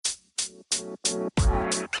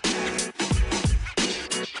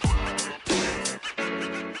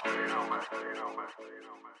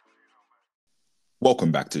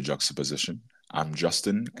Welcome back to Juxtaposition. I'm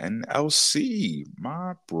Justin and LC,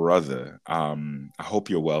 my brother. I hope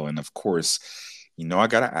you're well. And of course, I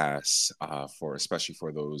gotta ask especially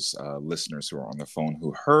for those listeners who are on the phone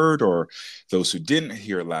who heard or those who didn't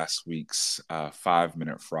hear last week's 5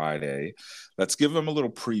 Minute Friday. Let's give them a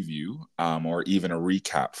little preview or even a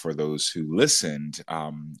recap for those who listened.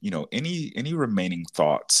 Any remaining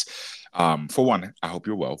thoughts? For one, I hope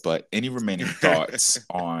you're well, but any remaining thoughts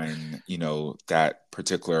on, that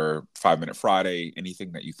particular 5 Minute Friday,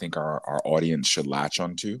 anything that you think our audience should latch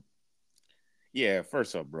onto? Yeah,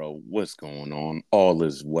 first up, bro, what's going on? All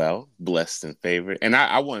is well, blessed and favored. And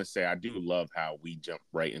I want to say, I do love how we jump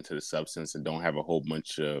right into the substance and don't have a whole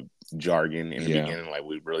bunch of jargon in the beginning. Like,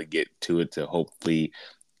 we really get to it to hopefully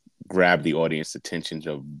grab the audience attention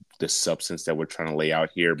of the substance that we're trying to lay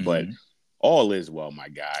out here. But all is well, my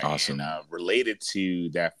guy. Awesome. And related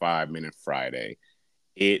to that 5 Minute Friday,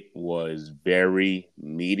 it was very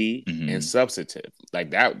meaty and substantive.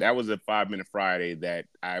 Like that was a 5 Minute Friday that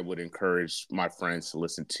I would encourage my friends to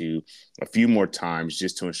listen to a few more times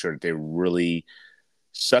just to ensure that they're really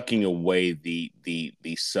sucking away the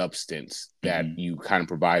substance that you kind of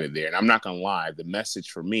provided there. And I'm not gonna lie, the message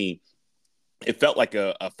for me, it felt like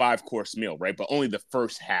a 5-course meal, right? But only the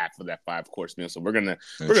first half of that 5-course meal. So we're gonna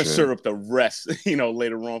serve up the rest,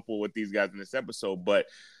 later on with these guys in this episode. But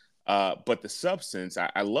the substance,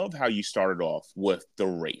 I love how you started off with the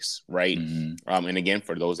race, right? And again,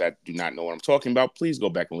 for those that do not know what I'm talking about, please go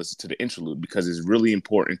back and listen to the interlude because it's really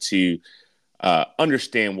important to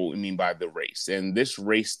understand what we mean by the race. And this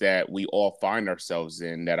race that we all find ourselves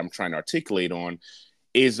in, that I'm trying to articulate on,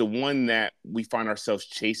 is the one that we find ourselves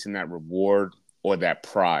chasing that reward or that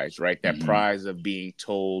prize, right? That prize of being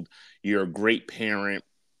told you're a great parent,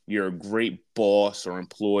 you're a great boss or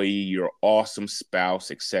employee, you're an awesome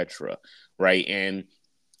spouse, etc. Right? And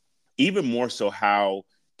even more so how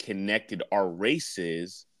connected our race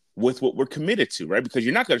is with what we're committed to, right? Because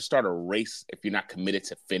you're not going to start a race if you're not committed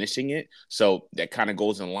to finishing it. So that kind of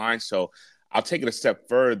goes in line. So I'll take it a step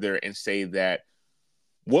further and say that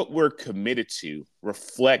what we're committed to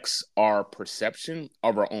reflects our perception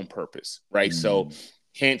of our own purpose, right? So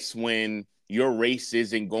hence when your race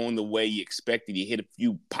isn't going the way you expected, you hit a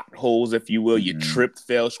few potholes, if you will, you tripped,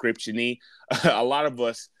 fell, scraped your knee, a lot of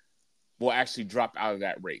us will actually drop out of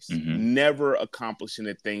that race, never accomplishing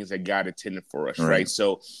the things that God intended for us, right?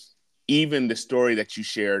 So even the story that you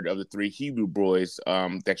shared of the 3 Hebrew boys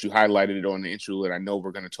that you highlighted on the intro, and I know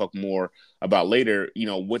we're going to talk more about later,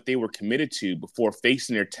 what they were committed to before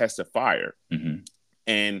facing their test of fire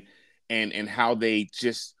and how they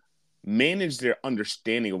just manage their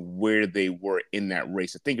understanding of where they were in that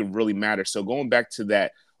race. I think it really matters. So going back to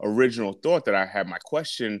that original thought that I had, my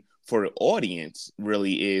question for the audience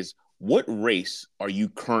really is, what race are you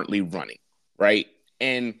currently running, right?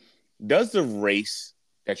 And does the race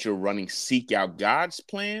that you're running seek out God's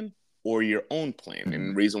plan or your own plan? And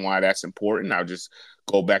the reason why that's important, I'll just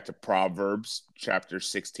go back to Proverbs chapter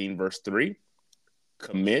 16, verse 3.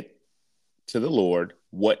 Commit to the Lord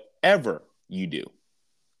whatever you do,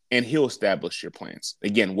 and he'll establish your plans.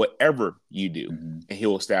 Again, whatever you do, and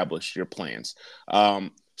he'll establish your plans.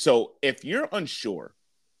 So if you're unsure,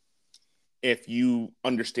 if you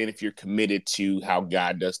understand, if you're committed to how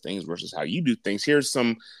God does things versus how you do things, here's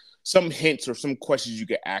some hints or some questions you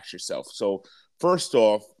could ask yourself. So first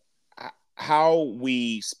off, how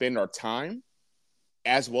we spend our time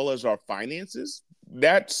as well as our finances,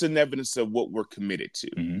 that's an evidence of what we're committed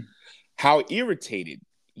to. How irritated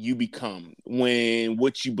you become when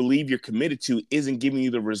what you believe you're committed to isn't giving you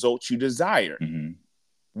the results you desire.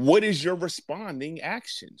 What is your responding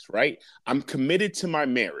actions, right? I'm committed to my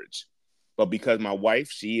marriage, but because my wife,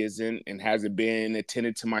 she isn't and hasn't been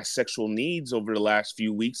attended to my sexual needs over the last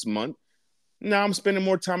few weeks, month, now I'm spending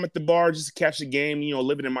more time at the bar just to catch the game,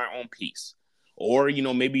 living in my own peace. Or,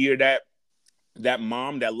 maybe you're that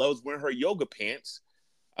mom that loves wearing her yoga pants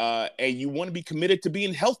and you want to be committed to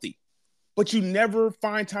being healthy, but you never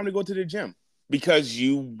find time to go to the gym because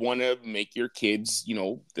you want to make your kids,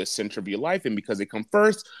 the center of your life. And because they come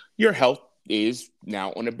first, your health is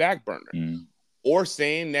now on the back burner. Or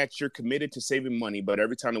saying that you're committed to saving money, but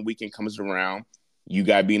every time the weekend comes around, you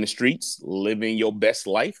got to be in the streets, living your best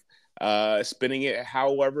life, spending it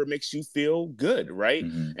however it makes you feel good, right?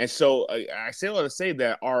 And so I say all to say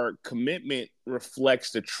that our commitment reflects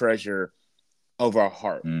the treasure of our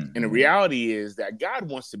heart. And the reality is that God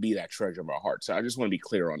wants to be that treasure of our heart. So I just want to be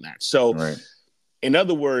clear on that. So in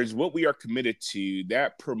other words, what we are committed to,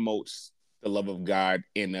 that promotes the love of God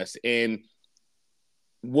in us. And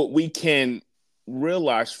what we can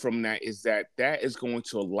realize from that is that that is going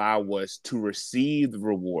to allow us to receive the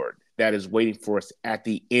reward that is waiting for us at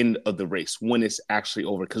the end of the race when it's actually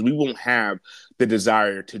over, because we won't have the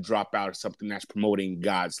desire to drop out of something that's promoting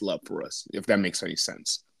God's love for us, if that makes any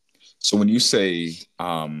sense. So when you say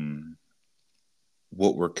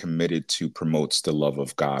what we're committed to promotes the love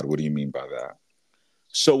of God, what do you mean by that?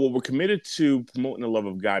 So what we're committed to promoting the love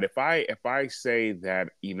of God, if I say that,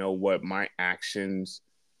 you know what, my actions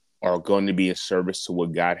are going to be in service to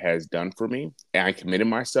what God has done for me, and I committed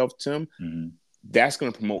myself to Him, Mm-hmm. that's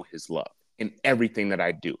going to promote His love in everything that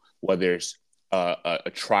I do. Whether it's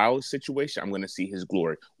a trial situation, I'm going to see His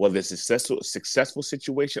glory. Whether it's a successful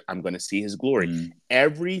situation, I'm going to see His glory. Mm-hmm.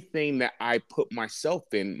 Everything that I put myself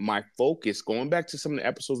in, my focus, going back to some of the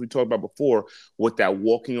episodes we talked about before, with that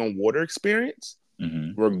walking on water experience,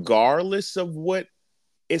 Mm-hmm. regardless of what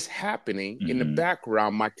is happening in the Mm-hmm.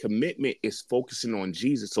 background, my commitment is focusing on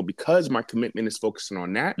Jesus. So because my commitment is focusing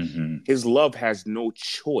on that, Mm-hmm. His love has no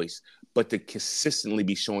choice but to consistently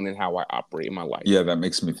be shown in how I operate in my life. Yeah, that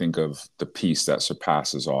makes me think of the peace that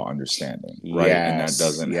surpasses all understanding, right? And that Yes,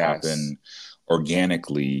 doesn't yes. happen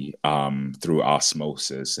organically through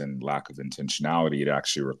osmosis and lack of intentionality. It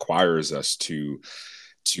actually requires us to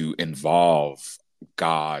involve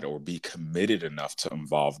God, or be committed enough to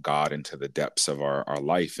involve God into the depths of our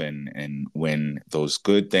life. And when those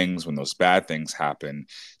good things, when those bad things happen,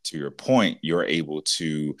 to your point, you're able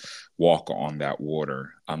to walk on that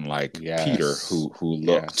water, unlike Peter, Yes. who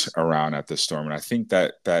looked Yes. around at the storm. And I think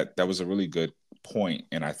that was a really good point,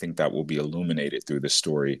 and I think that will be illuminated through the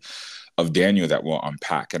story of Daniel that we'll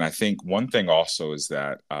unpack. And I think one thing also is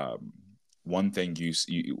that one thing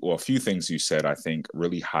well, a few things you said, I think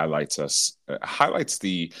really highlights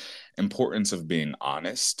the importance of being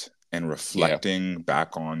honest and Yeah. reflecting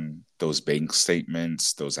back on those bank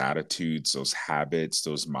statements, those attitudes, those habits,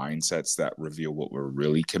 those mindsets that reveal what we're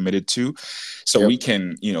really committed to. So Yep. we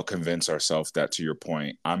can, convince ourselves that, to your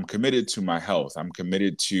point, I'm committed to my health. I'm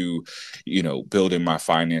committed to, building my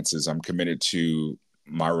finances. I'm committed to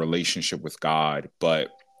my relationship with God. But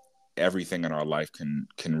everything in our life can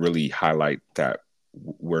really highlight that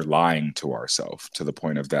we're lying to ourselves, to the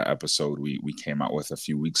point of that episode we came out with a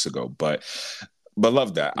few weeks ago. But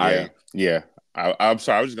love that. Yeah. Yeah. I'm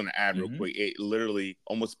sorry. I was just going to add real Mhm. quick. It literally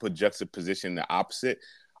almost put juxtaposition the opposite.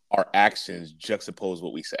 Our actions juxtapose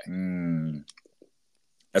what we say.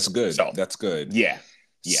 That's good. So, That's good. yeah.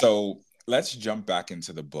 Yeah. So let's jump back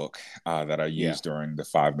into the book that I Yeah. used during the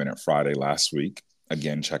 5 Minute Friday last week.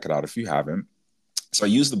 Again, check it out if you haven't. So I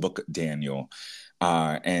used the book Daniel.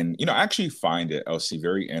 And, I actually find it, LC,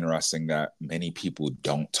 very interesting that many people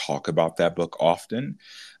don't talk about that book often.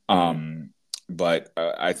 But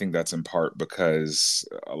I think that's in part because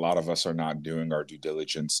a lot of us are not doing our due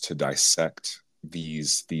diligence to dissect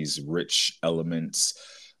these rich elements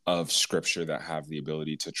of scripture that have the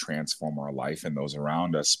ability to transform our life and those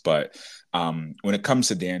around us. But when it comes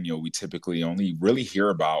to Daniel, we typically only really hear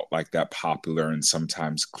about like that popular and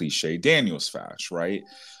sometimes cliche Daniel's fast, right?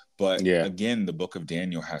 But Yeah. again, the book of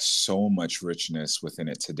Daniel has so much richness within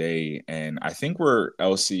it today. And I think we're,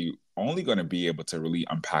 Elsie, only going to be able to really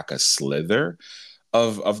unpack a slither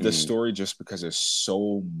of the story, just because there's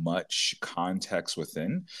so much context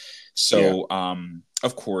within. Yeah. So,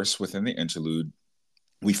 of course, within the interlude,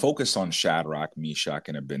 we focus on Shadrach, Meshach,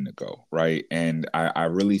 and Abednego, right? And I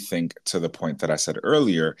really think, to the point that I said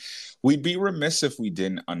earlier, we'd be remiss if we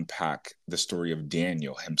didn't unpack the story of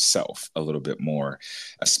Daniel himself a little bit more,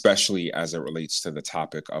 especially as it relates to the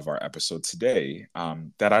topic of our episode today,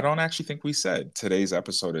 that I don't actually think we said. Today's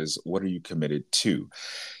episode is, what are you committed to?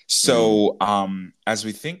 So as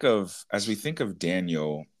we think of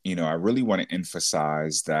Daniel, I really want to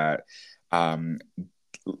emphasize that um,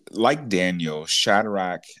 like Daniel,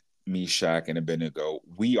 Shadrach, Meshach, and Abednego,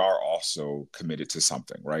 we are also committed to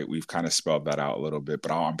something, right? We've kind of spelled that out a little bit,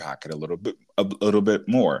 but I'll unpack it a little bit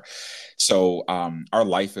more. So, our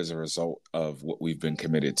life is a result of what we've been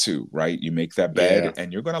committed to, right? You make that bed, Yeah.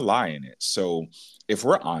 and you're going to lie in it. So, if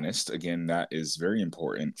we're honest, again, that is very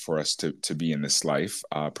important for us to be in this life,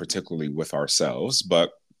 particularly with ourselves.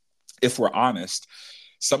 But if we're honest,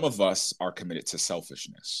 some of us are committed to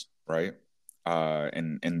selfishness, right?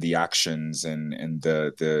 And the actions and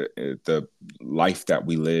the life that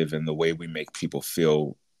we live and the way we make people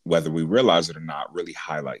feel, whether we realize it or not, really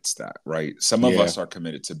highlights that, right? Some of Yeah. us are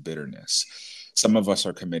committed to bitterness. Some of us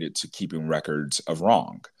are committed to keeping records of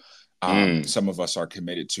wrong. Some of us are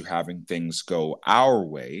committed to having things go our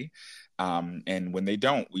way, And when they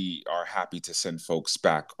don't, we are happy to send folks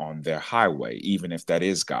back on their highway, even if that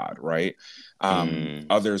is God, right?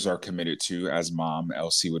 Others are committed to, as Mom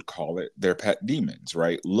Elsie would call it, their pet demons,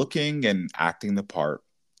 right? Looking and acting the part,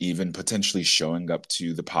 even potentially showing up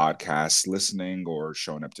to the podcast, listening, or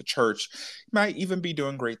showing up to church. You might even be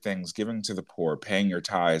doing great things, giving to the poor, paying your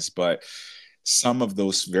tithes, but some of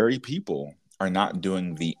those very people are not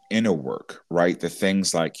doing the inner work, right? The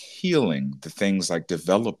things like healing, the things like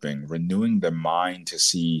developing, renewing the mind to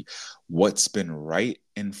see what's been right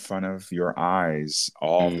in front of your eyes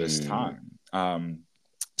all this time.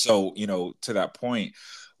 So, to that point,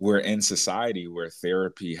 we're in society where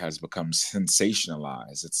therapy has become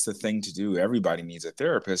sensationalized. It's the thing to do. Everybody needs a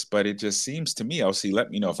therapist, but it just seems to me, LC, let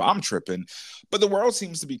me know if I'm tripping, but the world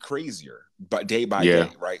seems to be crazier, but day by day,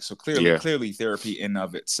 right? So clearly therapy in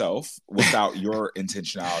of itself, without your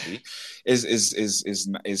intentionality,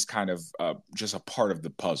 is kind of just a part of the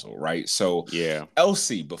puzzle, right? So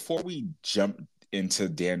LC, before we jump into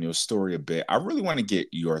Daniel's story a bit, I really want to get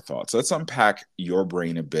your thoughts. Let's unpack your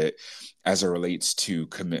brain a bit as it relates to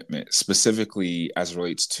commitment, specifically as it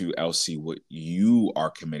relates to LC, what you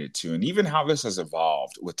are committed to, and even how this has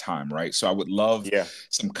evolved with time, right? So I would love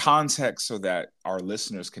some context so that our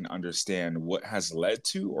listeners can understand what has led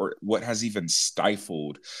to or what has even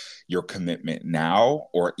stifled your commitment now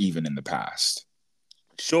or even in the past.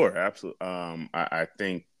 Sure, absolutely. I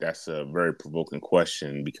think that's a very provoking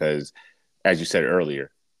question because, as you said earlier,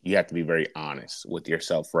 you have to be very honest with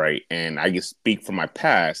yourself, right? And I can speak from my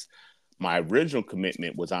past. My original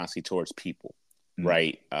commitment was honestly towards people,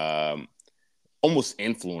 right? Almost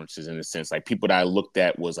influences in a sense, like people that I looked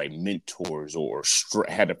at was like mentors or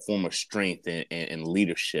had a form of strength and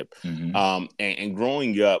leadership. And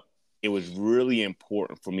growing up, it was really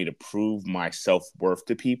important for me to prove my self-worth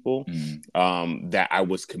to people that I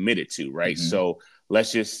was committed to, right? So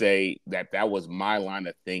let's just say that was my line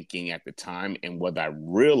of thinking at the time. And whether I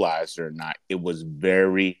realized it or not, it was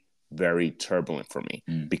very, very turbulent for me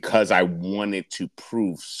because I wanted to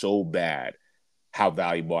prove so bad how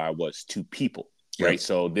valuable I was to people, right?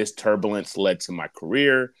 So this turbulence led to my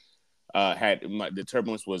career. The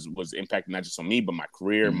turbulence was impacting not just on me, but my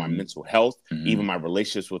career, my mental health, even my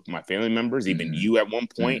relationships with my family members, even you at one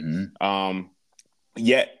point.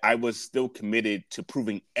 Yet I was still committed to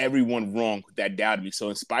proving everyone wrong that doubted me. So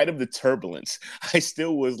in spite of the turbulence, I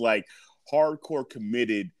still was like hardcore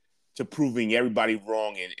committed to proving everybody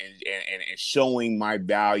wrong and showing my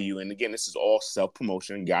value. And again, this is all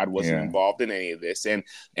self-promotion. God wasn't involved in any of this. And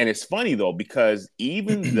it's funny though, because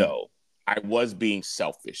even though I was being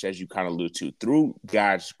selfish, as you kind of allude to, through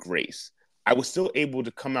God's grace, I was still able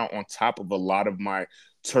to come out on top of a lot of my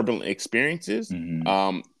turbulent experiences. And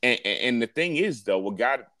the thing is though, what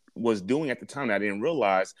God was doing at the time that I didn't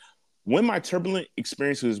realize, when my turbulent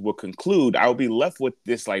experiences will conclude, I will be left with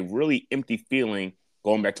this like really empty feeling,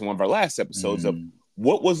 going back to one of our last episodes of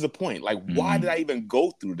what was the point? Like, why did I even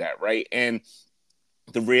go through that? Right. And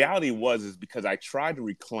the reality is because I tried to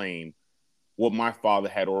reclaim what my father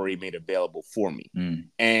had already made available for me.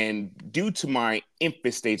 And due to my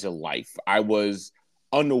infant stage of life, I was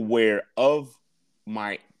unaware of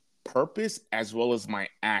my purpose as well as my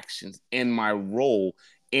actions and my role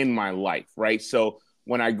in my life. Right. So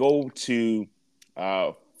when I go to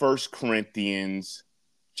 1 Corinthians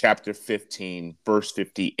chapter 15, verse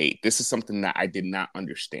 58. This is something that I did not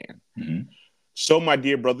understand. So, my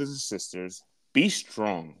dear brothers and sisters, be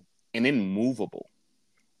strong and immovable.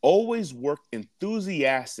 Always work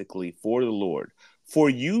enthusiastically for the Lord, for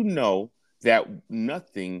you know that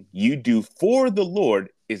nothing you do for the Lord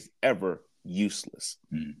is ever useless.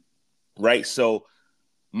 Right? So,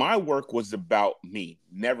 my work was about me,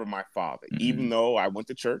 never my father. Even though I went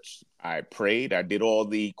to church, I prayed, I did all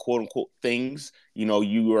the quote unquote things,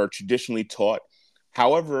 you are traditionally taught.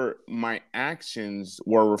 However, my actions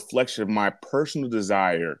were a reflection of my personal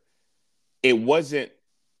desire. It wasn't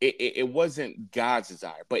God's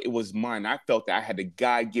desire, but it was mine. I felt that I had the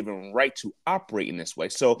God-given right to operate in this way.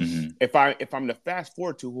 So if I'm to fast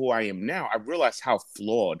forward to who I am now, I realize how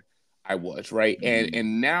flawed I was, right?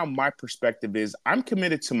 And now my perspective is I'm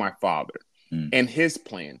committed to my father and his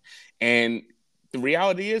plan. And the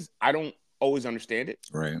reality is I don't always understand it.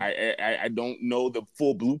 Right. I don't know the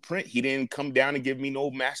full blueprint. He didn't come down and give me no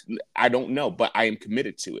master. I don't know, but I am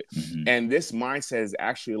committed to it. And this mindset has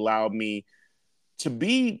actually allowed me to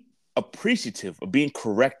be appreciative of being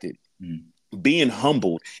corrected, being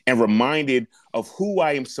humbled, and reminded of who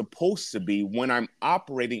I am supposed to be when I'm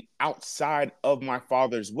operating outside of my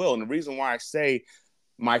father's will. And the reason why I say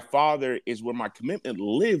my father is where my commitment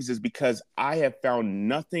lives is because I have found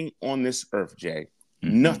nothing on this earth, Jay,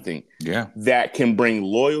 Nothing that can bring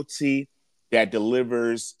loyalty, that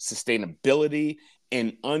delivers sustainability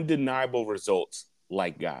and undeniable results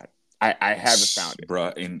like God. I haven't found it.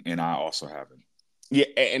 Bruh, and I also haven't. Yeah,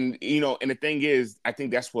 and and the thing is, I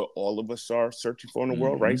think that's what all of us are searching for in the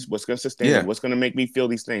world, right? What's going to sustain me? What's going to make me feel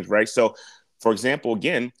these things, right? So, for example,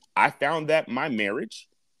 again, I found that my marriage,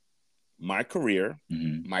 my career,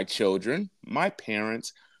 my children, my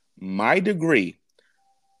parents, my degree,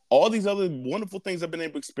 all these other wonderful things I've been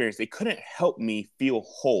able to experience, they couldn't help me feel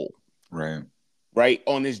whole. Right?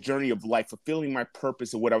 On this journey of life, fulfilling my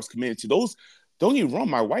purpose and what I was committed to. Those, don't get me wrong,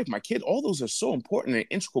 my wife, my kid, all those are so important and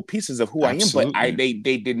integral pieces of who I am. But they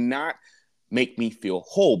did not make me feel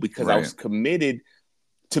whole because I was committed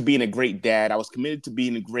to being a great dad. I was committed to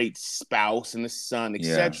being a great spouse and a son,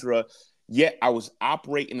 etc. Yet I was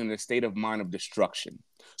operating in a state of mind of destruction.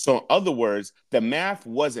 So in other words, the math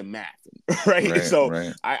wasn't math, right?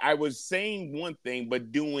 I was saying one thing,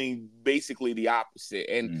 but doing basically the opposite.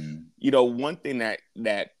 And, one thing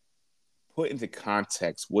that put into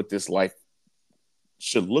context what this life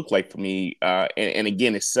should look like for me, and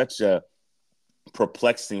again, it's such a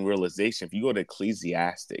perplexing realization. If you go to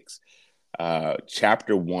Ecclesiastics,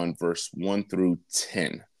 chapter 1, verse 1 through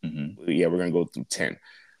 10. Yeah, we're going to go through 10.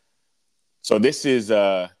 So this is...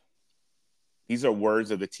 these are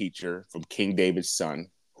words of the teacher from King David's son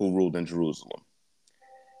who ruled in Jerusalem.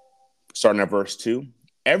 Starting at verse 2.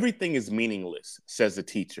 Everything is meaningless, says the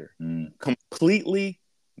teacher. Completely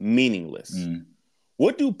meaningless.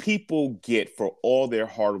 What do people get for all their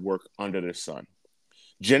hard work under the sun?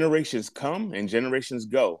 Generations come and generations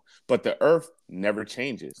go, but the earth never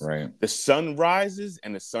changes. The sun rises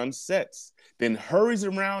and the sun sets, then hurries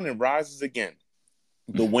around and rises again.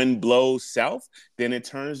 The wind blows south, then it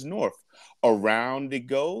turns north. Around it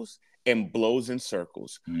goes and blows in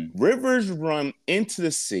circles. Rivers run into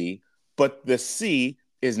the sea, but the sea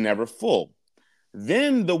is never full.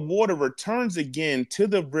 Then the water returns again to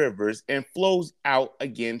the rivers and flows out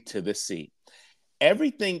again to the sea.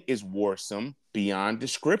 Everything is worrisome beyond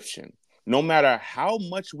description. No matter how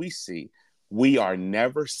much we see, we are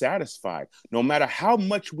never satisfied. No matter how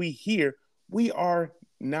much we hear, we are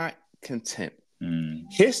not content.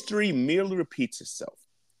 History merely repeats itself.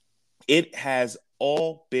 It has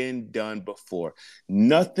all been done before.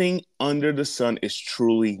 Nothing under the sun is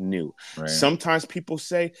truly new. Sometimes people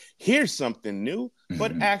say, here's something new,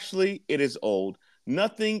 but actually it is old.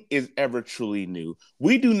 Nothing is ever truly new.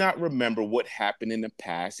 We do not remember what happened in the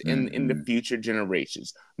past and in the future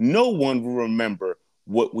generations. No one will remember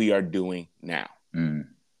what we are doing now.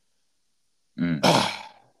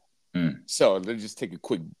 So let's just take a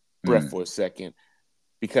quick breath for a second.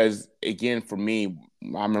 Because again, for me,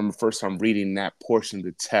 I remember first time reading that portion of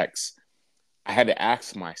the text, I had to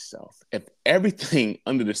ask myself, if everything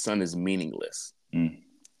under the sun is meaningless, and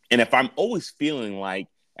if I'm always feeling like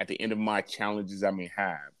at the end of my challenges I may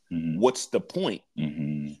have, what's the point?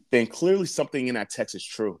 Then clearly something in that text is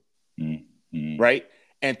true, right?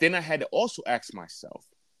 And then I had to also ask myself,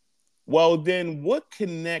 well, then what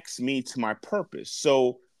connects me to my purpose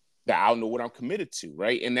so that I'll know what I'm committed to,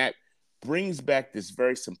 right? And that brings back this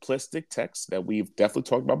very simplistic text that we've definitely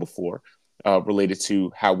talked about before, related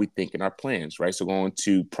to how we think in our plans, right? So going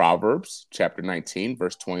to Proverbs chapter 19,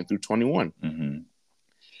 verse 20 through 21.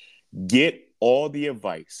 Get all the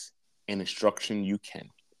advice and instruction you can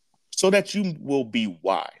so that you will be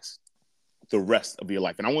wise the rest of your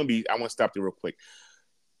life. And I want to stop there real quick.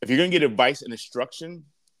 If you're going to get advice and instruction,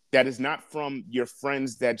 that is not from your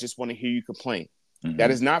friends that just want to hear you complain.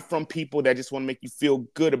 That is not from people that just want to make you feel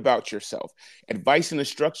good about yourself. Advice and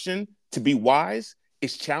instruction to be wise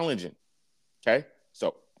is challenging. Okay?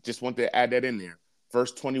 So just want to add that in there.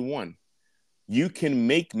 Verse 21. You can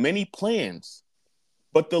make many plans,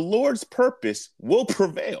 but the Lord's purpose will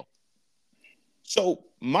prevail. So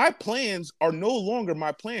my plans are no longer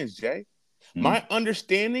my plans, Jay. My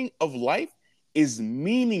understanding of life is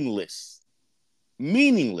meaningless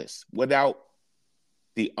without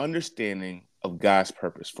the understanding of God's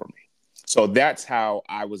purpose for me. So that's how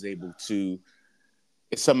I was able to,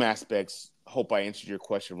 in some aspects, hope I answered your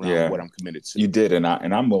question around what I'm committed to. You did, and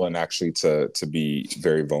I'm willing actually to be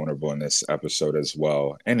very vulnerable in this episode as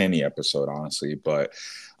well, in any episode, honestly. But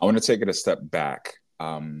I want to take it a step back.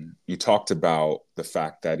 You talked about the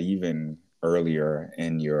fact that even earlier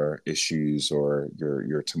in your issues or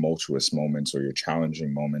your tumultuous moments or your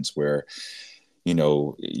challenging moments where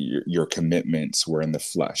your commitments were in the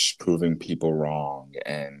flesh, proving people wrong,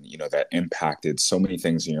 and that impacted so many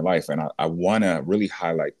things in your life. And I want to really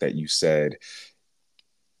highlight that you said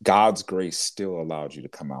God's grace still allowed you to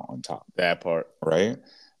come out on top. That part, right?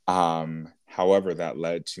 However, that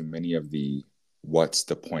led to many of the what's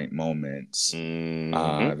the point moments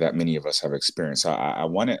Mm-hmm. that many of us have experienced. I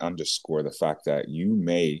want to underscore the fact that you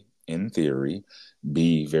may, in theory,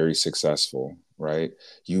 be very successful, right?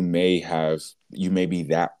 You may be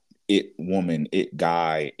that it woman, it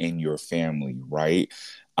guy in your family, right?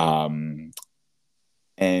 Um,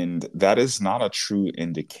 and that is not a true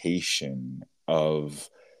indication of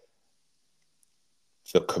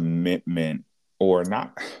the commitment, or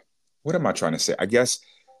not. What am I trying to say? I guess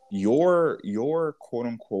your quote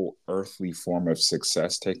unquote earthly form of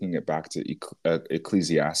success, taking it back to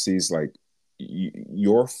Ecclesiastes, like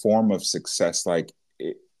your form of success, like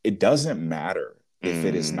it doesn't matter if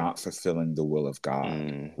it is Mm-hmm. not fulfilling the will of God,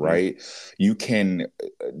 Mm-hmm. right? You can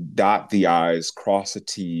dot the I's, cross the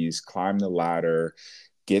T's, climb the ladder,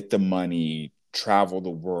 get the money, travel the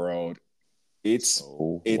world.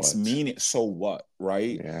 So It's what? meaning, so what,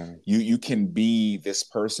 right? Yeah. You can be this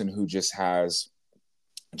person who just has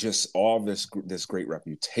just all this great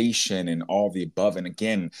reputation and all the above. And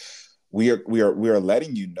again, we are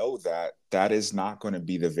letting you know that that is not going to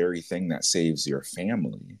be the very thing that saves your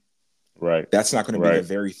family. Right. That's not going to be the Right.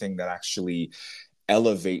 very thing that actually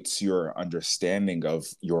elevates your understanding of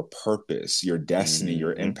your purpose, your destiny,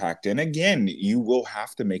 your Mm-hmm. impact. And again, you will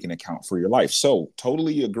have to make an account for your life. So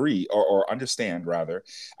totally agree, or understand rather.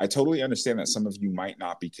 I totally understand that some of you might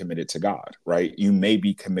not be committed to God, right? You may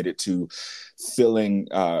be committed to feeling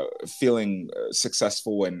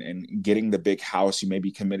successful and getting the big house. You may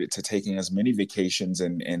be committed to taking as many vacations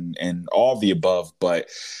and all the above, but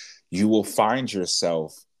you will find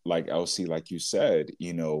yourself, like Elsie, like you said,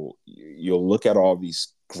 you'll look at all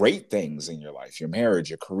these great things in your life, your marriage,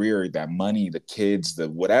 your career, that money, the kids, the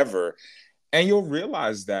whatever, and you'll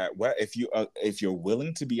realize that, well, if you're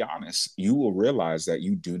willing to be honest, you will realize that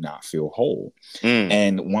you do not feel whole. Mm.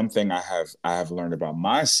 And one thing I have learned about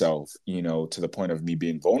myself, to the point of me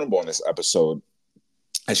being vulnerable in this episode,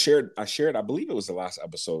 I believe it was the last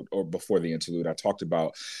episode or before the interlude. I talked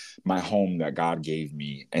about my home that God gave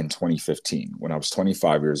me in 2015 when I was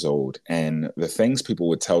 25 years old. And the things people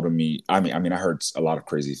would tell to me, I heard a lot of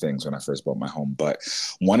crazy things when I first bought my home, but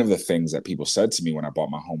one of the things that people said to me when I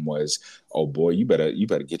bought my home was, "Oh boy, you better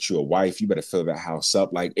get you a wife. You better fill that house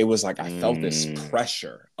up." Like, it was like I felt this Mm.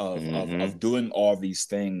 pressure of of Mm-hmm. of doing all these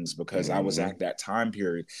things because I was Mm-hmm. at that time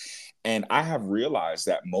period. And I have realized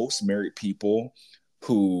that most married people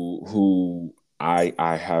who I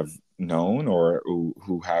have known, or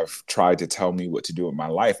who have tried to tell me what to do with my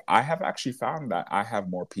life, I have actually found that I have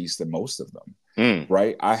more peace than most of them, Mm.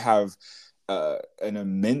 right? I have an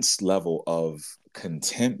immense level of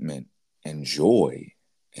contentment and joy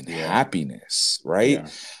and Yeah. happiness, right?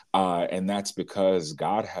 Yeah. And that's because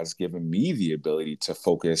God has given me the ability to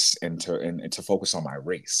focus and to focus on my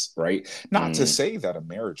race, right? Not to Mm. say that a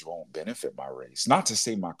marriage won't benefit my race, not to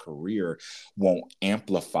say my career won't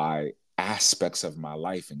amplify aspects of my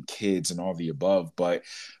life and kids and all the above, but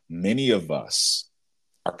many of us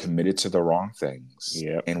are committed to the wrong things.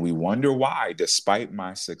 Yep. And we wonder why, despite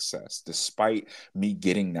my success, despite me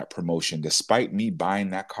getting that promotion, despite me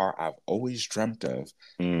buying that car I've always dreamt of,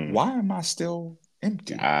 Mm. why am I still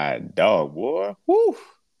empty? God, dog, boy. Woo.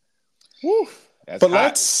 Woo. That's But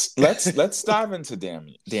hot. let's dive into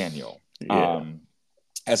Daniel. Yeah.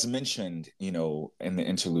 As mentioned, in the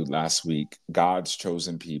interlude last week, God's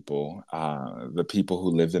chosen people, the people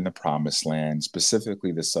who lived in the promised land,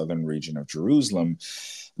 specifically the southern region of Jerusalem,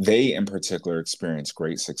 they in particular experienced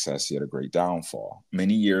great success yet a great downfall.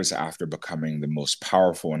 Many years after becoming the most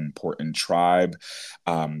powerful and important tribe,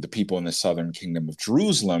 the people in the southern kingdom of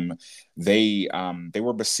Jerusalem, they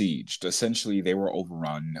were besieged. Essentially, they were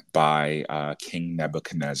overrun by King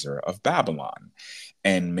Nebuchadnezzar of Babylon.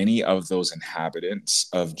 And many of those inhabitants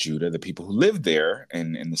of Judah, the people who lived there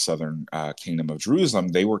in the southern kingdom of Jerusalem,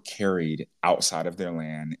 they were carried outside of their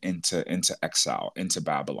land into exile, into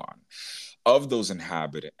Babylon. Of those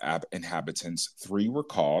inhabitants, three were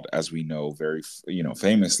called, as we know, very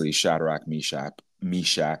famously, Shadrach, Meshach,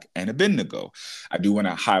 and Abednego. I do want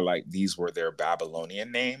to highlight these were their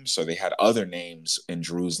Babylonian names, so they had other names in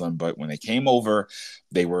Jerusalem, but when they came over,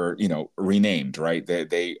 they were renamed, right?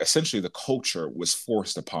 They essentially, the culture was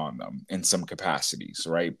forced upon them in some capacities,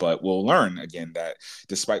 right? But we'll learn again that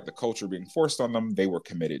despite the culture being forced on them, they were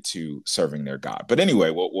committed to serving their God. But anyway,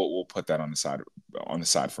 we'll put that on the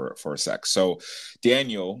side for a sec. So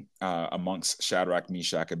Daniel, amongst Shadrach,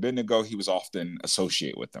 Meshach, and Abednego, he was often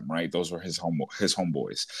associated with them, right? Those were his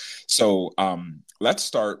homeboys. So let's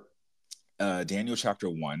start Daniel chapter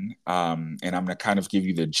 1, and I'm going to kind of give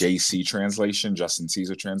you the JC translation, Justin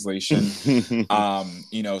Caesar translation.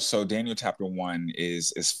 So Daniel chapter 1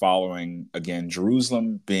 is following again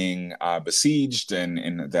Jerusalem being besieged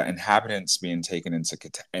and the inhabitants being taken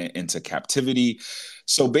into captivity.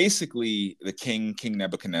 So basically, the King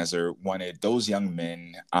Nebuchadnezzar wanted those young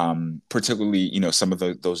men, particularly some of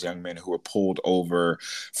those young men who were pulled over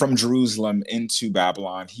from Jerusalem into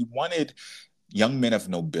Babylon. He wanted young men of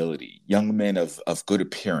nobility, young men of good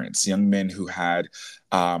appearance, young men who had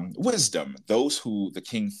wisdom, those who the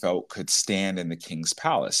king felt could stand in the king's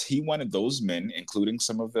palace. He wanted those men, including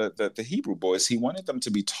some of the Hebrew boys, he wanted them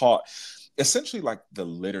to be taught essentially like the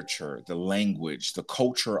literature, the language, the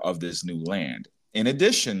culture of this new land. In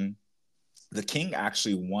addition, the king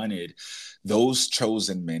actually wanted those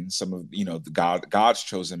chosen men, some of God's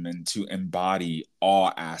chosen men, to embody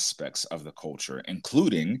all aspects of the culture,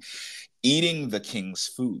 including eating the king's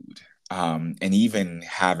food, and even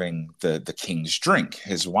having the king's drink,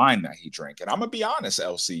 his wine that he drank. And I'm gonna be honest,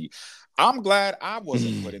 LC, I'm glad I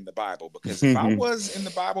wasn't put in the Bible, because if I was in the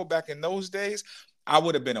Bible back in those days, I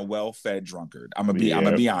would have been a well-fed drunkard. I'm gonna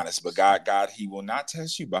be honest, but God, He will not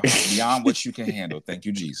test you beyond what you can handle. Thank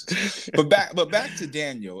you, Jesus. But back to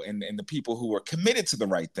Daniel and the people who were committed to the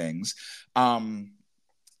right things.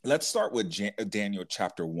 Let's start with Daniel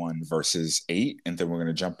chapter 1, verses 8, and then we're going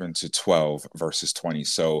to jump into 12, verses 20.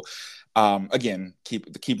 So, again,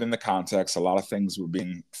 keep in the context, a lot of things were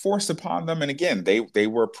being forced upon them. And again, they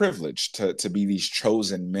were privileged to be these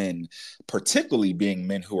chosen men, particularly being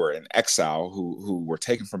men who are in exile, who were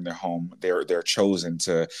taken from their home. They're chosen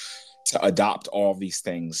to adopt all these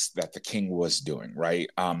things that the king was doing, right?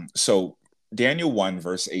 So Daniel 1,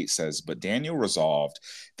 verse 8 says, "But Daniel resolved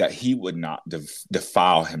that he would not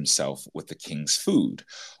defile himself with the king's food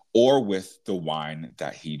or with the wine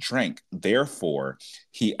that he drank. Therefore,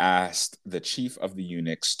 he asked the chief of the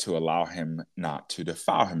eunuchs to allow him not to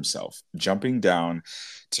defile himself." Jumping down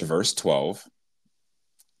to verse 12.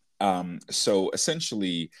 So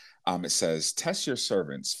essentially, it says, "Test your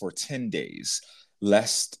servants for 10 days.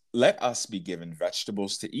 Let us be given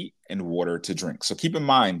vegetables to eat and water to drink." So keep in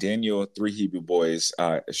mind, Daniel, three Hebrew boys,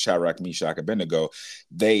 Shadrach, Meshach, Abednego,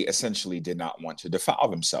 they essentially did not want to defile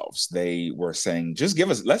themselves. They were saying, just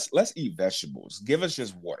give us, let's eat vegetables. Give us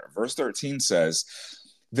just water. Verse 13 says,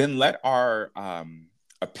 "Then let our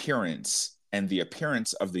appearance and the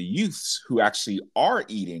appearance of the youths who actually are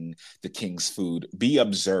eating the king's food be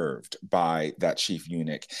observed by that chief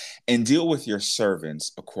eunuch, and deal with your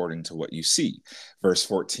servants according to what you see." Verse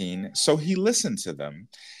 14, "So he listened to them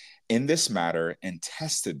in this matter and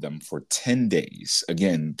tested them for 10 days.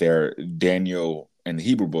 Again, they're Daniel and the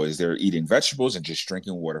Hebrew boys, they're eating vegetables and just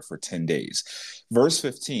drinking water for 10 days. Verse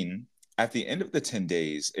 15, "At the end of the 10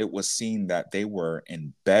 days, it was seen that they were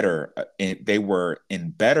in better,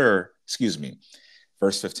 excuse me.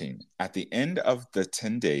 Verse 15, "At the end of the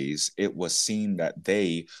 10 days, it was seen that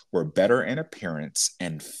they were better in appearance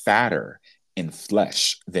and fatter in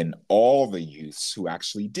flesh than all the youths who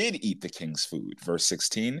actually did eat the king's food." Verse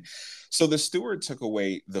 16, "So the steward took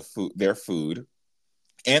away their food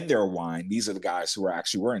and their wine." These are the guys who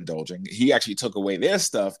were indulging. He actually took away their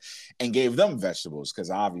stuff and gave them vegetables, because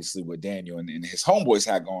obviously what Daniel and his homeboys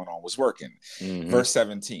had going on was working. Verse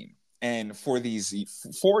 17, "And for these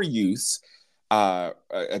four youths,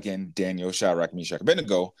 again, Daniel, Shadrach, Meshach,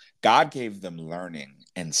 Abednego, God gave them learning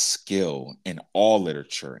and skill in all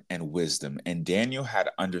literature and wisdom. And Daniel had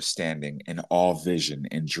understanding in all vision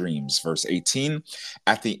and dreams." Verse 18,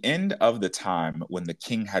 "At the end of the time when the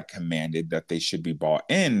king had commanded that they should be brought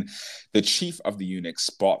in, the chief of the eunuchs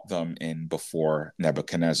brought them in before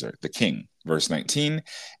Nebuchadnezzar, the king." Verse 19,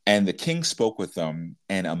 "And the king spoke with them,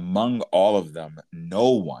 and among all of them,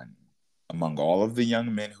 among all of the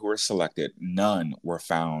young men who were selected, none were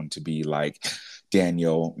found to be like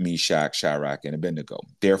Daniel, Meshach, Shadrach, and Abednego.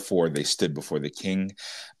 Therefore, they stood before the king."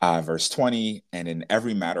 Verse 20, "And in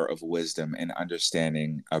every matter of wisdom and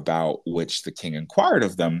understanding about which the king inquired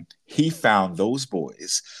of them, he found those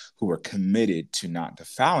boys who were committed to not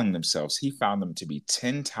defiling themselves. He found them to be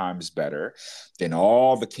 10 times better than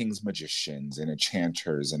all the king's magicians and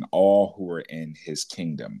enchanters and all who were in his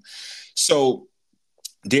kingdom." So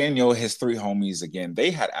Daniel, his three homies, again,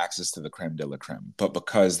 they had access to the creme de la creme, but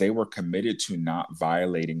because they were committed to not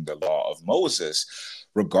violating the law of Moses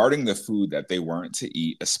regarding the food that they weren't to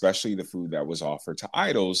eat, especially the food that was offered to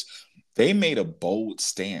idols, they made a bold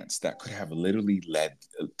stance that could have literally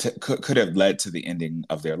could have led to the ending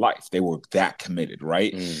of their life. They were that committed,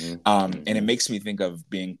 right? And it makes me think of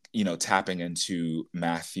tapping into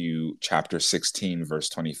Matthew chapter 16, verse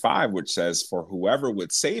 25, which says, "For whoever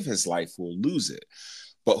would save his life will lose it.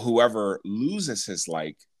 but whoever loses his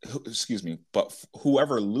life, excuse me, but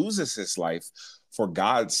whoever loses his life for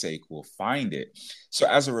God's sake will find it. So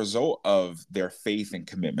as a result of their faith and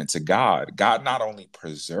commitment to God, God not only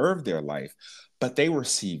preserved their life, but they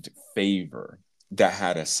received favor that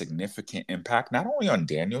had a significant impact, not only on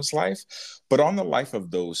Daniel's life, but on the life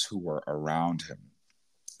of those who were around him.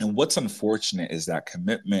 And what's unfortunate is that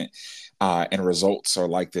commitment and results are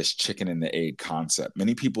like this chicken and the egg concept.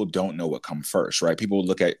 Many people don't know what comes first, right? People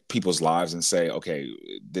look at people's lives and say, okay,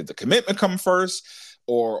 did the commitment come first?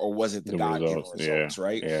 Or was it the God-given results,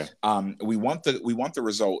 right? Yeah. We want the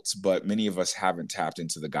results, but many of us haven't tapped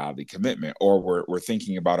into the godly commitment, or we're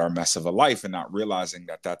thinking about our mess of a life and not realizing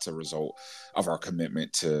that that's a result of our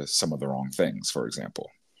commitment to some of the wrong things, for example.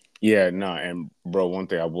 Yeah, no, and bro, one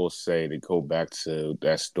thing I will say to go back to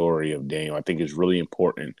that story of Daniel, I think it's really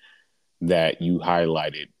important that you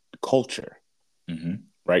highlighted culture,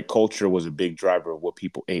 right? Culture was a big driver of what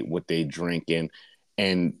people ate, what they drink,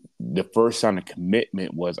 and the first sign of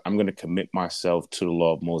commitment was, I'm going to commit myself to the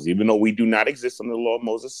law of Moses, even though we do not exist under the law of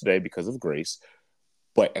Moses today because of grace.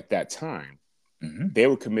 But at that time, they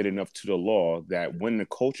were committed enough to the law that when the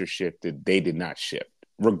culture shifted, they did not shift,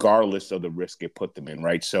 regardless of the risk it put them in,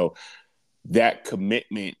 right? So that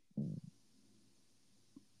commitment,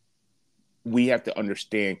 we have to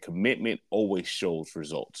understand commitment always shows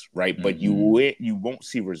results, right? But you won't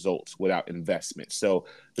see results without investment. So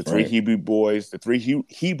the three Hebrew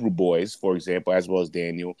boys, for example, as well as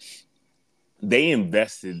Daniel, they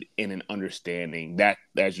invested in an understanding that,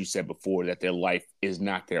 as you said before, that their life is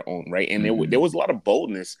not their own, right? And there was a lot of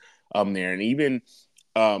boldness there. And even,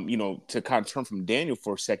 to kind of turn from Daniel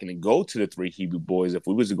for a second and go to the three Hebrew boys, if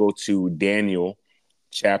we was to go to Daniel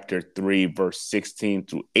chapter 3, verse 16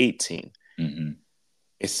 through 18,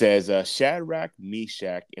 it says, Shadrach,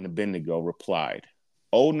 Meshach, and Abednego replied,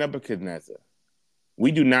 O Nebuchadnezzar,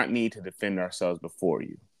 we do not need to defend ourselves before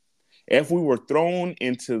you. If we were thrown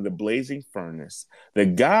into the blazing furnace, the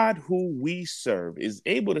God who we serve is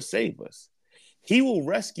able to save us. He will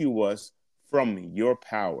rescue us from your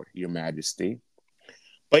power, your majesty.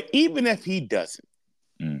 But even if he doesn't,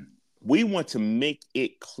 we want to make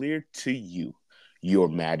it clear to you, your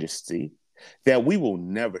majesty, that we will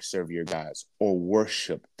never serve your gods or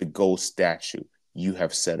worship the gold statue you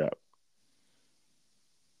have set up.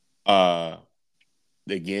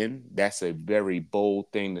 Again, that's a very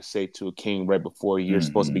bold thing to say to a king right before you're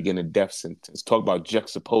supposed to begin a death sentence. Talk about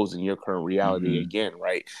juxtaposing your current reality again,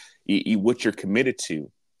 right? What you're committed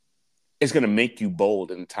to is going to make you bold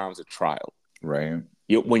in times of trial. Right.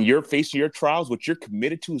 When you're facing your trials, what you're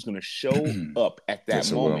committed to is going to show up at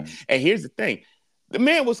that moment. And here's the thing. The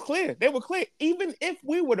man was clear. They were clear. Even if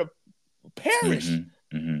we were to perish,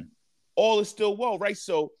 all is still well, right?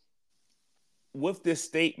 So with this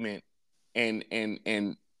statement,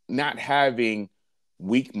 and not having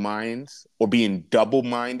weak minds or being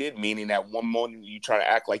double-minded, meaning that one moment you try to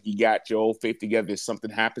act like you got your old faith together, something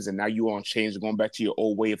happens and now you on change, going back to your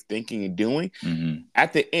old way of thinking and doing.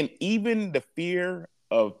 At the end, even the fear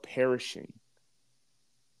of perishing,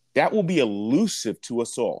 that will be elusive to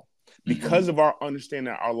us all because of our understanding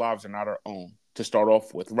that our lives are not our own. To start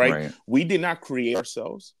off with, right? We did not create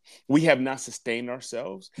ourselves. We have not sustained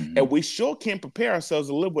ourselves. And we sure can't prepare ourselves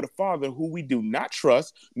to live with a father who we do not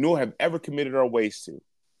trust, nor have ever committed our ways to.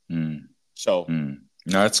 So. No,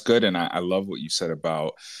 that's good. And I love what you said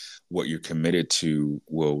about what you're committed to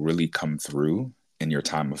will really come through in your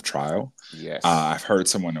time of trial. Yes. I've heard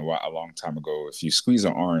someone a long time ago, if you squeeze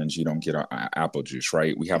an orange, you don't get apple juice,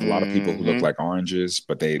 right? We have a lot of people who look like oranges,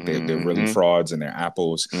 but they're really frauds and they're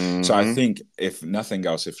apples. So I think if nothing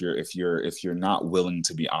else, if you're not willing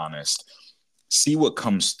to be honest, see what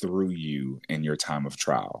comes through you in your time of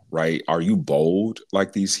trial, right? Are you bold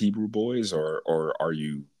like these Hebrew boys, or are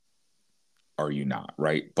you not,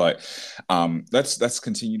 right? But let's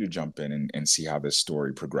continue to jump in and see how this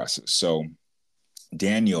story progresses. So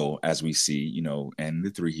Daniel, as we see, and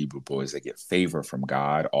the three Hebrew boys, they get favor from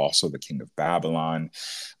God, also the king of Babylon.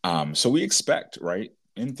 So we expect, right,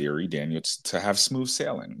 in theory, Daniel to have smooth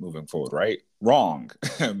sailing moving forward, right? Wrong.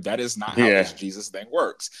 That is not how this Jesus thing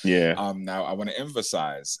works. Now, I want to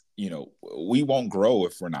emphasize, we won't grow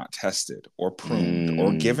if we're not tested or pruned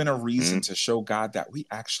or given a reason to show God that we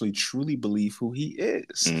actually truly believe who he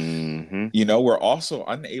is. We're also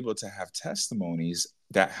unable to have testimonies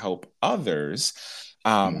that help others,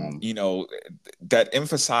 that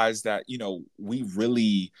emphasize that, we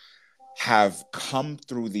really have come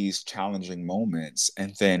through these challenging moments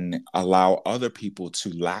and then allow other people to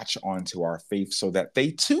latch onto our faith so that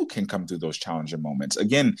they too can come through those challenging moments.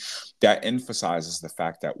 Again, that emphasizes the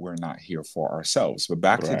fact that we're not here for ourselves. But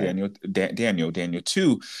back to Right. Daniel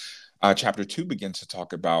 2, chapter 2 begins to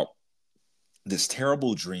talk about this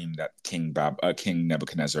terrible dream that King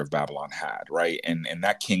Nebuchadnezzar of Babylon had, right? And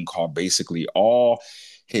that king called basically all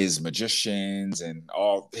his magicians and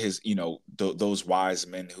all his, those wise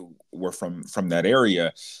men who were from that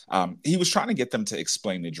area. He was trying to get them to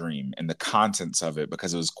explain the dream and the contents of it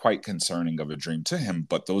because it was quite concerning of a dream to him,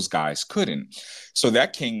 but those guys couldn't. So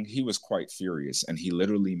that king, he was quite furious, and he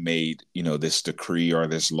literally made, this decree or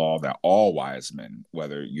this law that all wise men,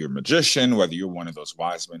 whether you're a magician, whether you're one of those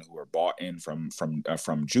wise men who are bought in from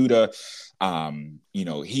Judah,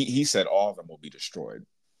 he said all of them will be destroyed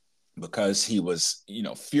because he was,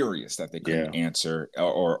 furious that they couldn't Yeah. answer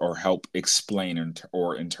or help explain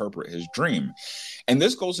or interpret his dream. And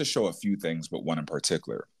this goes to show a few things, but one in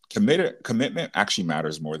particular. Commitment actually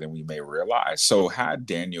matters more than we may realize. So had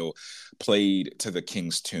Daniel played to the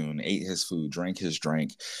king's tune, ate his food, drank his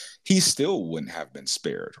drink, he still wouldn't have been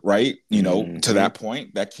spared, right? To Mm-hmm. that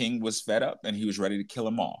point, that king was fed up and he was ready to kill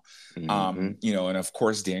them all. Mm-hmm. And of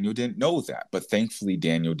course, Daniel didn't know that, but thankfully,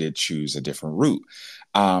 Daniel did choose a different route.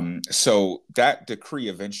 So that decree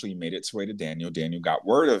eventually made its way to Daniel. Daniel got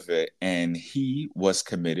word of it, and he was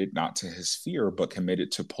committed not to his fear, but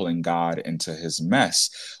committed to pulling God into his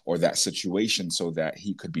mess or that situation so that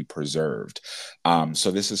he could be preserved.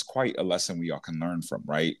 So this is quite a lesson we all can learn from,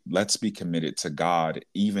 right? Let's be committed to God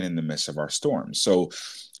even in the midst of our storms. So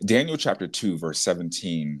Daniel chapter 2, verse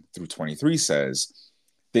 17 through 23 says,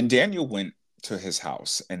 Then Daniel went to his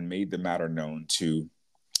house and made the matter known to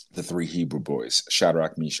the three Hebrew boys,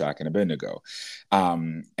 Shadrach, Meshach, and Abednego,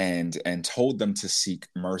 and told them to seek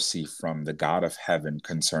mercy from the God of heaven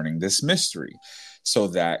concerning this mystery, so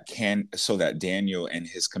that Daniel and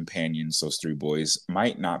his companions, those three boys,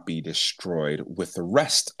 might not be destroyed with the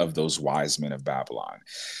rest of those wise men of Babylon.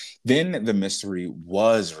 Then the mystery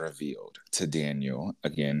was revealed to Daniel.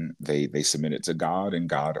 Again, they submitted to God, and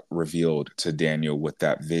God revealed to Daniel what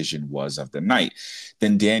that vision was of the night.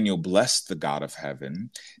 Then Daniel blessed the God of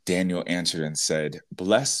heaven. Daniel answered and said,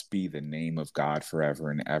 Blessed be the name of God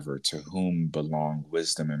forever and ever, to whom belong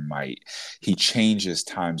wisdom and might. He changes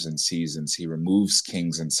times and seasons. He removes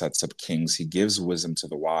kings and sets up kings. He gives wisdom to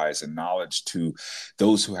the wise and knowledge to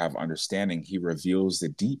those who have understanding. He reveals the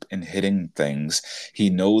deep and hidden things. He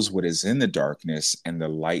knows what is in the darkness, and the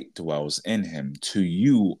light dwells in him. To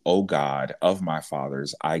you, O God of my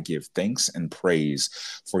fathers, I give thanks and praise,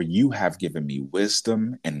 for you have given me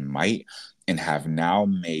wisdom and might, and have now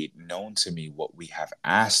made known to me what we have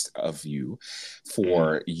asked of you,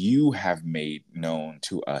 for you have made known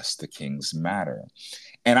to us the king's matter.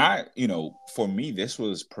 And for me, this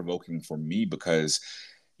was provoking for me because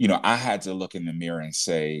I had to look in the mirror and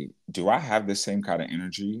say, do I have the same kind of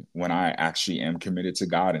energy when I actually am committed to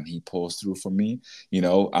God and he pulls through for me?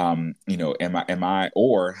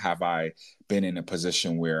 Or have I been in a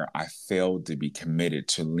position where I failed to be committed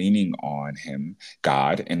to leaning on him,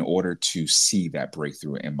 God, in order to see that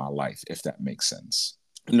breakthrough in my life, if that makes sense?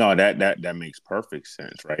 No, that makes perfect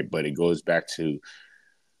sense, right? But it goes back to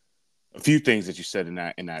a few things that you said in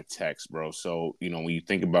that text, bro. So, when you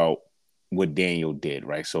think about what Daniel did,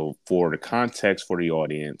 right? So for the context for the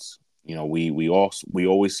audience, we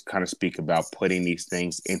always kind of speak about putting these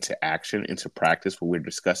things into action, into practice, what we're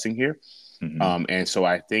discussing here. Mm-hmm. And so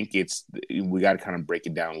I think we got to kind of break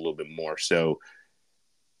it down a little bit more. So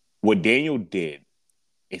what Daniel did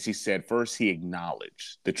is he said first he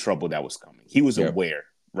acknowledged the trouble that was coming. He was Yep. aware,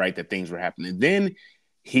 right, that things were happening. Then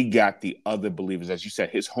he got the other believers, as you said,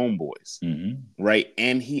 his homeboys, Mm-hmm. right?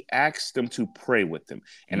 And he asked them to pray with him.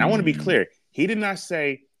 And I want to be Mm-hmm. clear, he did not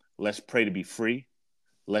say, let's pray to be free.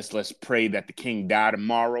 Let's pray that the king die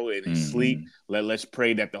tomorrow in his sleep. Mm-hmm. Let's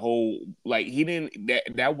pray that the whole he didn't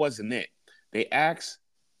that wasn't it. They asked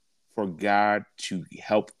for God to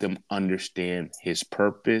help them understand his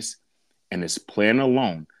purpose and his plan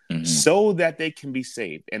alone Mm-hmm. so that they can be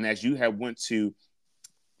saved. And as you have went to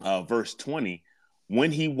verse 20,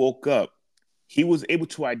 when he woke up, he was able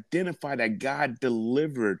to identify that God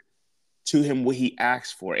delivered to him what he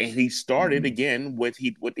asked for. And he started Mm-hmm. again what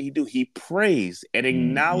did he do? He praised and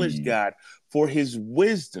acknowledged Mm-hmm. God for his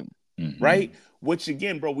wisdom, Mm-hmm. right? Which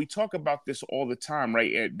again, bro, we talk about this all the time,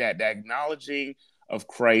 right? That acknowledging of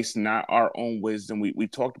Christ, not our own wisdom. We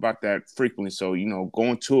talked about that frequently. So,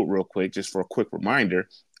 going to it real quick, just for a quick reminder,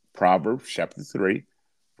 Proverbs chapter 3,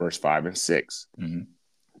 verse 5 and 6. Mm-hmm.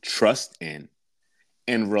 Trust in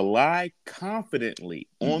and rely confidently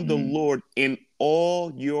on the Mm-hmm. Lord in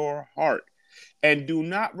all your heart. And do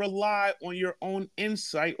not rely on your own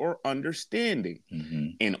insight or understanding. Mm-hmm.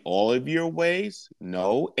 In all of your ways,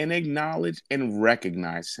 know and acknowledge and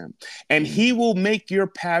recognize him, and Mm-hmm. he will make your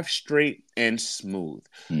path straight and smooth.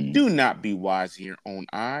 Do not be wise in your own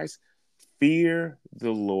eyes. Fear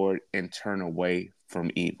the Lord and turn away from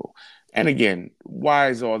evil. And again, why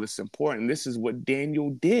is all this important? This is what Daniel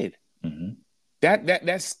did. Mm-hmm.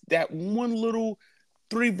 That's that one little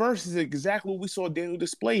 3 verses is exactly what we saw Daniel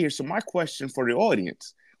display here. So my question for the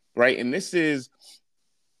audience, right? And this is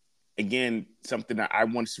again something that I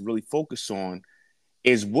want us to really focus on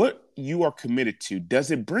is what you are committed to. Does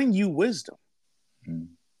it bring you wisdom? Mm-hmm.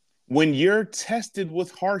 When you're tested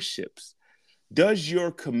with hardships, does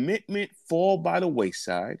your commitment fall by the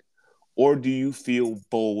wayside or do you feel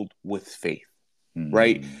bold with faith?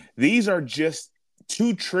 Right? Mm-hmm. These are just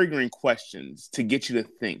 2 triggering questions to get you to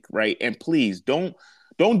think, right? And please don't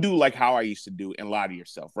do like how I used to do and lie to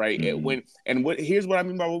yourself, right? Mm-hmm. Here's what I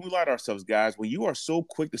mean by when we lie to ourselves, guys. When you are so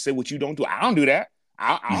quick to say what you don't do, I don't do that.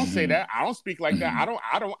 I don't say that. I don't speak like that.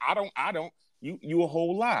 Mm-hmm. I don't. You a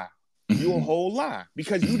whole lie. You a Mm-hmm. whole lie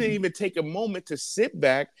because you didn't even take a moment to sit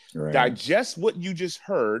back, Right. digest what you just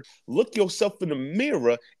heard, look yourself in the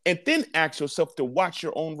mirror, and then ask yourself to watch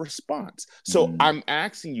your own response. So Mm-hmm. I'm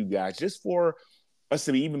asking you guys just for us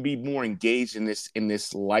to even be more engaged in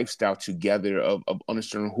this lifestyle together of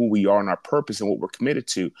understanding who we are and our purpose and what we're committed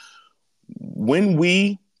to. When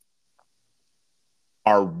we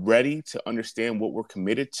are ready to understand what we're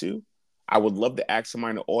committed to, I would love to ask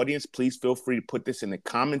somebody in the audience. Please feel free to put this in the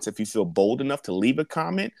comments if you feel bold enough to leave a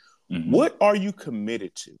comment. Mm-hmm. What are you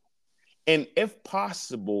committed to? And if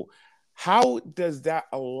possible, how does that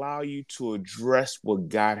allow you to address what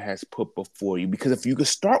God has put before you? Because if you could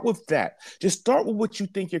start with that, just start with what you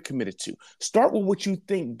think you're committed to. Start with what you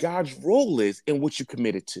think God's role is and what you're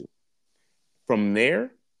committed to. From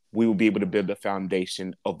there, we will be able to build the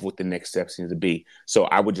foundation of what the next steps need to be. So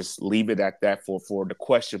I would just leave it at that for the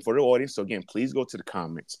question for the audience. So again, please go to the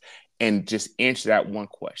comments and just answer that one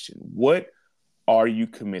question. What are you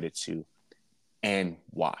committed to and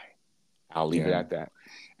why? I'll leave it Yeah. at that.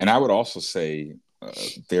 And I would also say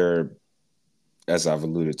there, as I've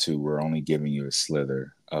alluded to, we're only giving you a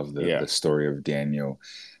slither of Yeah. the story of Daniel.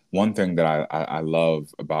 One thing that I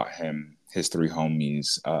love about him, his 3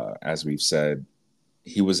 homies, as we've said,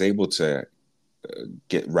 he was able to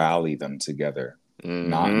rally them together,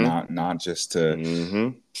 Mm-hmm. not just to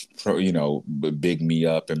Mm-hmm. big me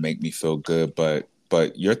up and make me feel good, but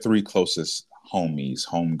your 3 closest homies,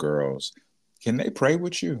 homegirls, can they pray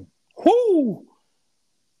with you? Whoo!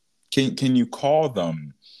 Can you call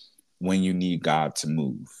them when you need God to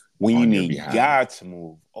move When you on your need behalf? God to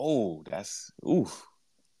move. Oh, that's oof.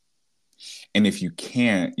 And if you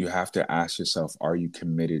can't, you have to ask yourself, are you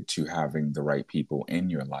committed to having the right people in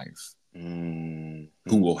your life who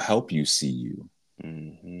Mm-hmm. will help you see you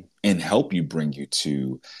Mm-hmm. and help you bring you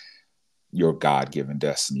to your God-given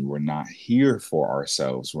destiny? We're not here for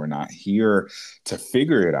ourselves. We're not here to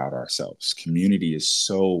figure it out ourselves. Community is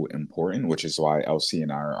so important, which is why Elsie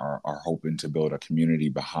and I are hoping to build a community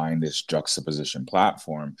behind this juxtaposition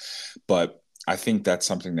platform. But I think that's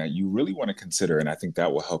something that you really want to consider. And I think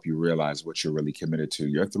that will help you realize what you're really committed to.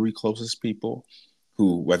 Your 3 closest people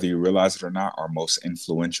who, whether you realize it or not, are most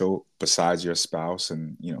influential besides your spouse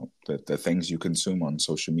and, the things you consume on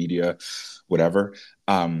social media, whatever.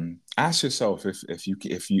 Ask yourself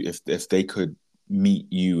if they could meet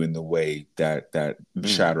you in the way that Mm.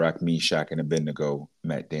 Shadrach, Meshach, and Abednego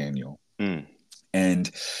met Daniel. Mm.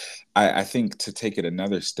 And I think to take it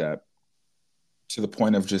another step to the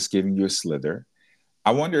point of just giving you a slither,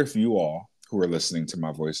 I wonder if you all who are listening to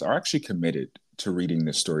my voice are actually committed to reading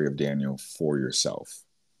the story of Daniel for yourself,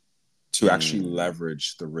 to actually Mm.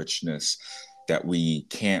 leverage the richness that we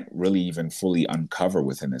can't really even fully uncover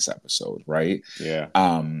within this episode, right? Yeah.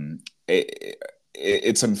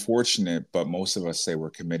 It's unfortunate, but most of us say we're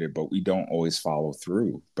committed, but we don't always follow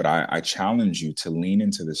through. But I challenge you to lean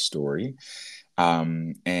into this story.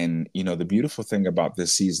 And the beautiful thing about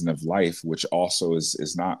this season of life, which also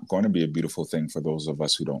is not going to be a beautiful thing for those of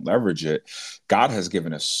us who don't leverage it, God has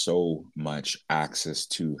given us so much access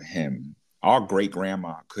to Him. Our great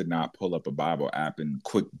grandma could not pull up a Bible app and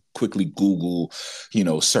quickly Google,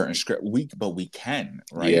 certain script. But we can,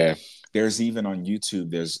 right? Yeah. There's even on YouTube.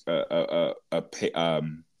 There's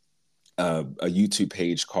a YouTube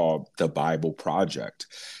page called The Bible Project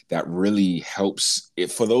that really helps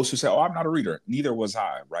it for those who say, oh, I'm not a reader. Neither was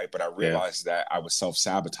I, right? But I Yeah. realized that I was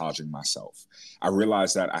self-sabotaging myself. I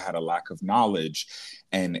realized that I had a lack of knowledge.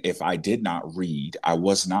 And if I did not read, I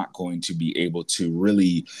was not going to be able to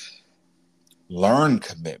really learn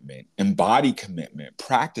commitment, embody commitment,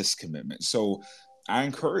 practice commitment. So I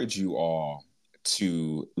encourage you all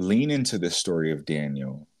to lean into the story of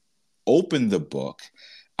Daniel, open the book,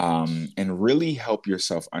 and really help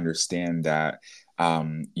yourself understand that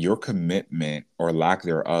your commitment or lack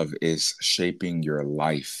thereof is shaping your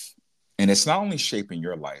life. And it's not only shaping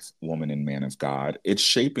your life, woman and man of God, it's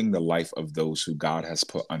shaping the life of those who God has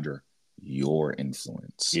put under your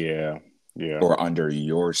influence Yeah. Yeah. or under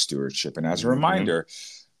your stewardship. And as a Mm-hmm. reminder,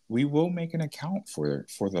 we will make an account for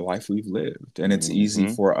the life we've lived. And it's easy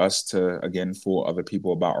Mm-hmm. for us to again fool other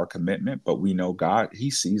people about our commitment, but we know God,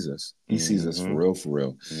 he sees us. He sees us Mm-hmm. for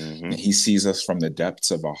real. Mm-hmm. And he sees us from the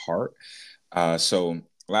depths of our heart. So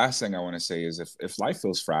last thing I want to say is if life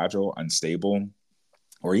feels fragile, unstable,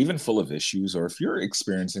 or even full of issues, or if you're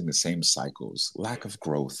experiencing the same cycles, lack of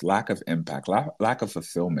growth, lack of impact, lack of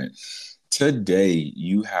fulfillment, today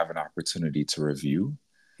you have an opportunity to review,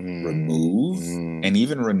 remove, Mm-hmm. and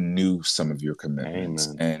even renew some of your commitments.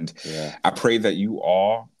 Amen. And Yeah. I pray that you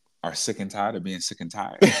all are sick and tired of being sick and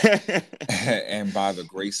tired. And by the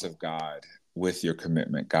grace of God, with your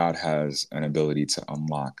commitment, God has an ability to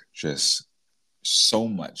unlock just so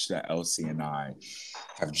much that Elsie and I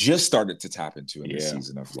have just started to tap into in this Yeah.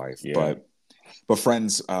 season of life. Yeah. But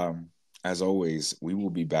friends, as always, we will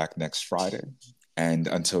be back next Friday. And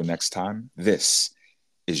until next time, this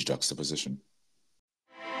is Juxtaposition.